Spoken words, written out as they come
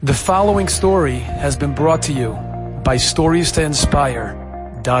The following story has been brought to you by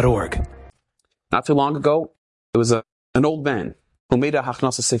StoriesToInspire.org. Not too long ago, there was an old man who made a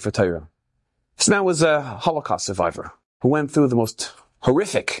Hachnasa Sefer Torah. This man was a Holocaust survivor who went through the most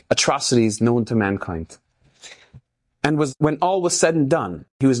horrific atrocities known to mankind. And when all was said and done,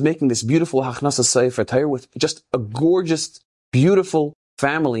 he was making this beautiful Hachnasa Sefer Torah with just a gorgeous, beautiful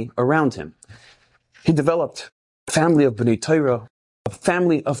family around him. He developed a family of Bnei Torah, a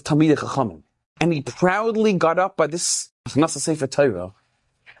family of Talmidei Chachamim. And he proudly got up by this Hachnasa Sefer Torah,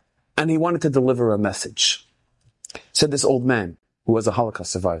 and he wanted to deliver a message. Said this old man, who was a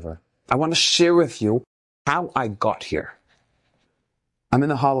Holocaust survivor, I want to share with you how I got here. I'm in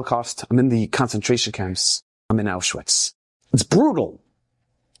the Holocaust, I'm in the concentration camps, I'm in Auschwitz. It's brutal.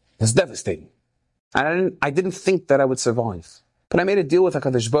 It's devastating. And I didn't think that I would survive. But I made a deal with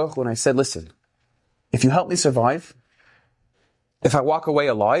HaKadosh Baruch Hu and I said, listen, if you help me survive, if I walk away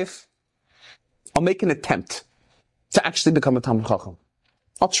alive, I'll make an attempt to actually become a Talmid Chacham.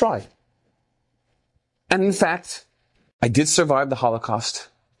 I'll try. And in fact, I did survive the Holocaust.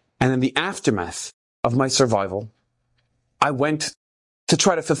 And in the aftermath of my survival, I went to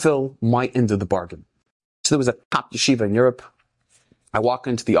try to fulfill my end of the bargain. So there was a top yeshiva in Europe. I walk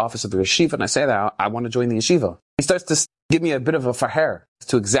into the office of the yeshiva and I say that I want to join the yeshiva. He starts to give me a bit of a faher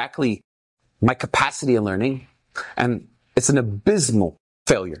to exactly my capacity in learning. And it's an abysmal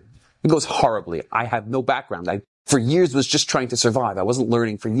failure. It goes horribly. I have no background. I, for years, was just trying to survive. I wasn't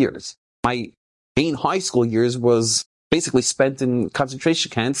learning for years. My main high school years was basically spent in concentration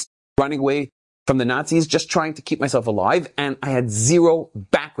camps, running away from the Nazis, just trying to keep myself alive. And I had zero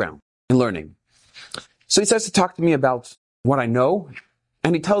background in learning. So he starts to talk to me about what I know.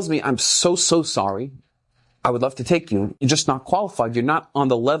 And he tells me, I'm so sorry. I would love to take you. You're just not qualified. You're not on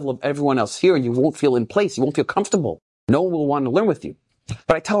the level of everyone else here. You won't feel in place. You won't feel comfortable. No one will want to learn with you.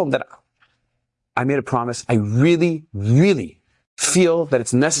 But I tell him that I made a promise. I really feel that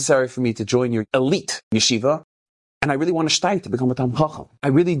it's necessary for me to join your elite yeshiva. And I really want to steig to become a Talmid Chacham. I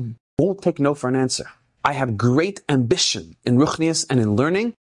really won't take no for an answer. I have great ambition in Ruchnius and in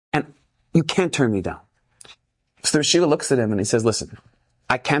learning. And you can't turn me down. So the yeshiva looks at him and he says, listen,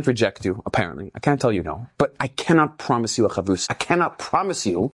 I can't reject you, apparently. I can't tell you no. But I cannot promise you a chavus. I cannot promise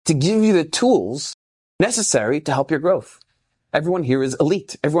you to give you the tools necessary to help your growth. Everyone here is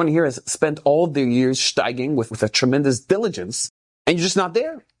elite. Everyone here has spent all of their years steiging with a tremendous diligence, and you're just not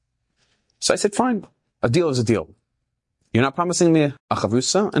there. So I said, fine, a deal is a deal. You're not promising me a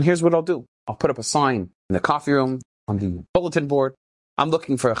chavrusa, and here's what I'll do. I'll put up a sign in the coffee room, on the bulletin board. I'm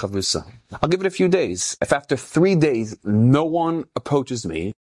looking for a chavrusa. I'll give it a few days. If after 3 days no one approaches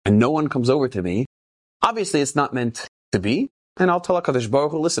me, and no one comes over to me, obviously it's not meant to be, and I'll tell HaKadosh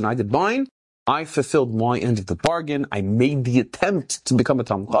Baruch Hu, listen, I did mine. I fulfilled my end of the bargain. I made the attempt to become a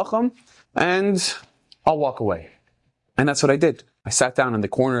Talmid Chacham, and I'll walk away. And that's what I did. I sat down in the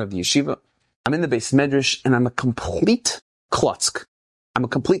corner of the yeshiva. I'm in the Beis Medrash, and I'm a complete klutz. I'm a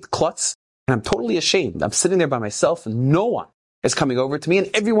complete klutz, and I'm totally ashamed. I'm sitting there by myself, and no one is coming over to me,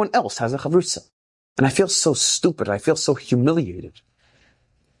 and everyone else has a chavrusa. And I feel so stupid. I feel so humiliated.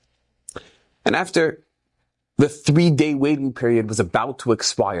 And after the 3-day waiting period was about to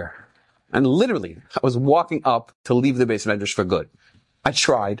expire, and literally, I was walking up to leave the Beis Medrash for good. I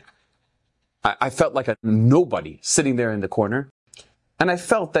tried. I felt like a nobody sitting there in the corner. And I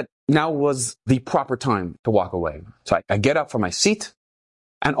felt that now was the proper time to walk away. So I get up from my seat,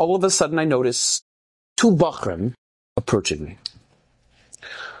 and all of a sudden I notice 2 bachrim approaching me.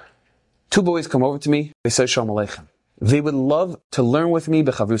 2 boys come over to me. They say, Shalom Aleichem. They would love to learn with me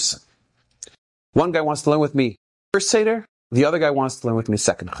b'chavrusa. One guy wants to learn with me first Seder. The other guy wants to learn with me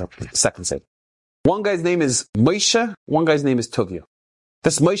second Seder. One guy's name is Moshe, one guy's name is Tuvia.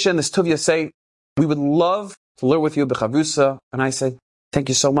 This Moshe and this Tuvia say, we would love to learn with you b'chavrusa. And I say, thank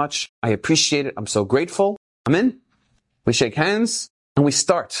you so much. I appreciate it. I'm so grateful. I'm in. We shake hands and we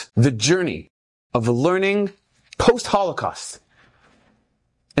start the journey of learning post-Holocaust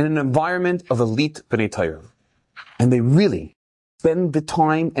in an environment of elite Bnei Torah. And they really spend the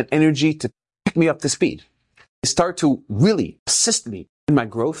time and energy to pick me up to speed. They start to really assist me in my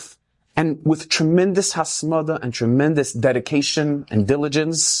growth, and with tremendous hasmada and tremendous dedication and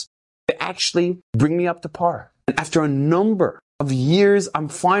diligence, they actually bring me up to par. And after a number of years, I'm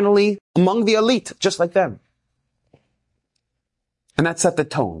finally among the elite, just like them. And that set the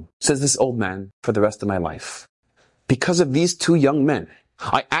tone, says this old man, for the rest of my life. Because of these 2 young men,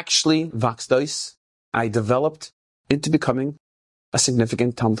 I actually, I developed into becoming a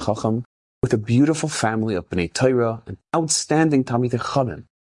significant Talmid Chacham with a beautiful family of Bnei Torah and outstanding Talmidei Chachamim,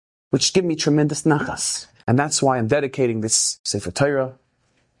 which give me tremendous nachas. And that's why I'm dedicating this Sefer Torah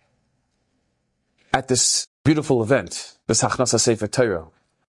at this beautiful event, this Hachnasa Sefer Torah,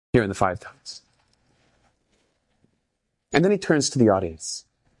 here in the Five Towns. And then he turns to the audience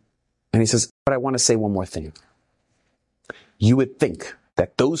and he says, but I want to say one more thing. You would think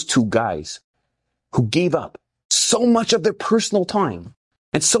that those two guys who gave up so much of their personal time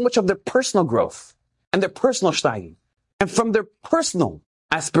and so much of their personal growth and their personal steiging and from their personal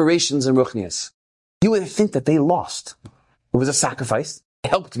aspirations and ruchnias, you would think that they lost. It was a sacrifice. They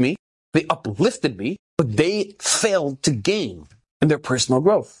helped me. They uplifted me, but they failed to gain in their personal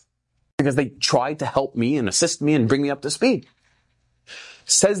growth because they tried to help me and assist me and bring me up to speed.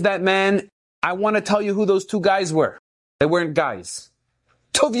 Says that man, I want to tell you who those two guys were. They weren't guys.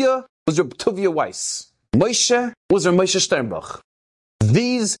 Tuvia was Reb Tuvia Weiss. Moshe was Reb Moshe Sternbach.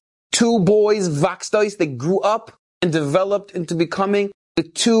 These two boys, Vaxdois, they grew up and developed into becoming the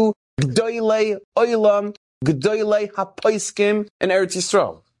two G'dolei Olam, G'dolei HaPoiskim in Eretz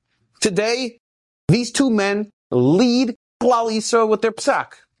Yisrael. Today, these two men lead Klal Yisrael with their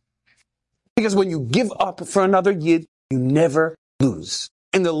psak. Because when you give up for another yid, you never lose.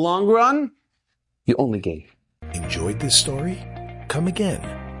 In the long run, you only gain. Enjoyed this story? Come again.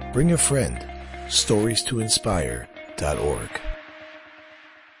 Bring a friend. StoriesToInspire.org